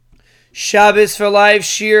Shabbos for Life,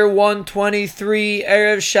 Shir 123,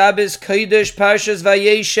 Erev Shabbos, Kodesh, Parshas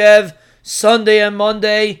Vayeshev, Sunday and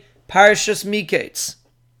Monday, Parshas Miketz.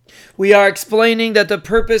 We are explaining that the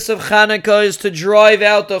purpose of Chanukah is to drive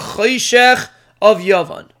out the Choshech of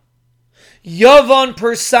Yavan. Yavan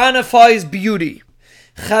personifies beauty.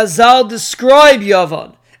 Chazal describe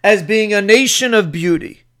Yavan as being a nation of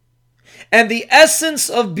beauty. And the essence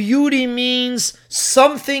of beauty means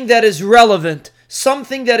something that is relevant,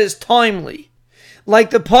 something that is timely. Like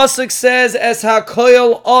the Pasuk says, Es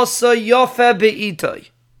HaKoyel Asa Yofa Be'itai.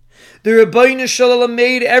 The Rebbeinu Shalom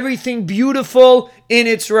made everything beautiful in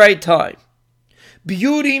its right time.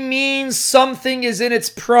 Beauty means something is in its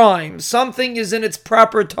prime, something is in its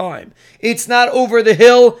proper time. It's not over the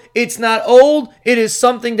hill, it's not old, it is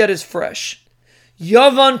something that is fresh.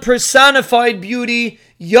 Yavan personified beauty.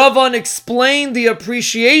 Yavan explained the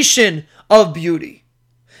appreciation of beauty.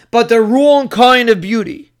 But the wrong kind of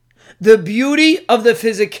beauty. The beauty of the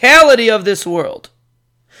physicality of this world.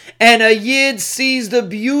 And a Yid sees the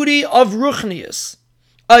beauty of Ruchnius.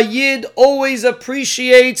 A Yid always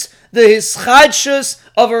appreciates the hischadshus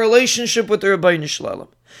of a relationship with the Rebbeinu Shalom.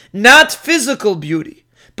 Not physical beauty,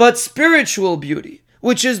 but spiritual beauty,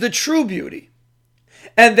 which is the true beauty.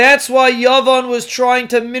 And that's why Yavan was trying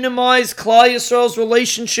to minimize Klal Yisrael's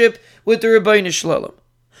relationship with the Rebbeinu Shalom.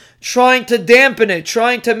 Trying to dampen it,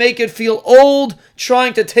 trying to make it feel old,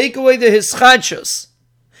 trying to take away the hischadshus.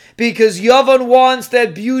 Because Yavan wants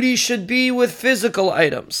that beauty should be with physical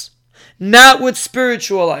items, not with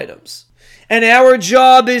spiritual items. And our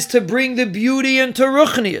job is to bring the beauty into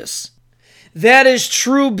Ruchnius. That is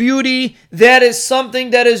true beauty, that is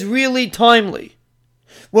something that is really timely.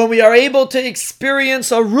 When we are able to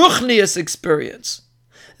experience a Ruchnius experience,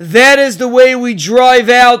 that is the way we drive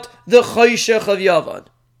out the Choshech of Yavan.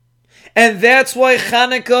 And that's why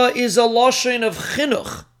Chanukah is a lashon of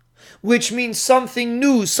chinuch, which means something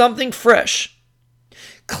new, something fresh.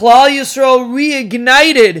 Klal Yisrael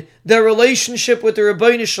reignited their relationship with the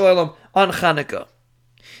Rebbeinu Shalom on Chanukah.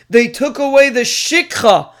 They took away the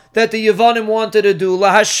shikha that the Yavanim wanted to do,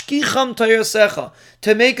 lahashkicham Torah,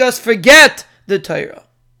 to make us forget the Torah.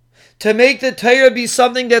 To make the Torah be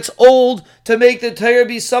something that's old, to make the Torah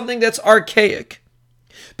be something that's archaic.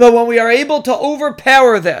 But when we are able to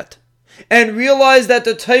overpower that, and realize that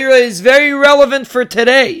the Torah is very relevant for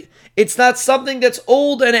today. It's not something that's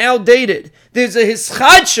old and outdated. There's a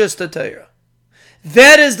hischadshus to Torah.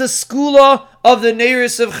 That is the skula of the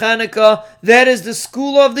Neiros of Chanukah. That is the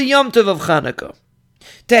skula of the Yom Tov of Chanukah.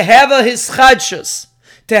 To have a hischadshus,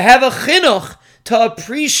 to have a chinuch, to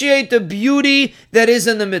appreciate the beauty that is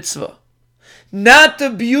in the mitzvah. Not the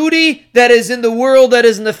beauty that is in the world, that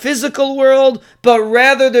is in the physical world, but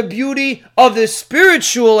rather the beauty of the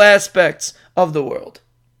spiritual aspects of the world.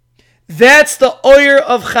 That's the oyer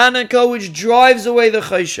of Chanukah, which drives away the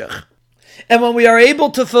Choshech. And when we are able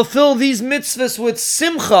to fulfill these mitzvahs with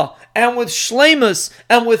simcha, and with shleimus,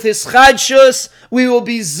 and with hischadshus, we will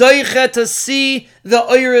be zoiche to see the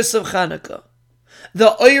oyeris of Chanukah.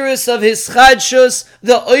 The oyeris of hischadshus,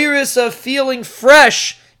 the oyeris of feeling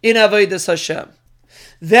fresh in Avodas Hashem.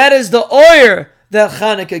 That is the oyer that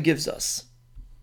Chanukah gives us.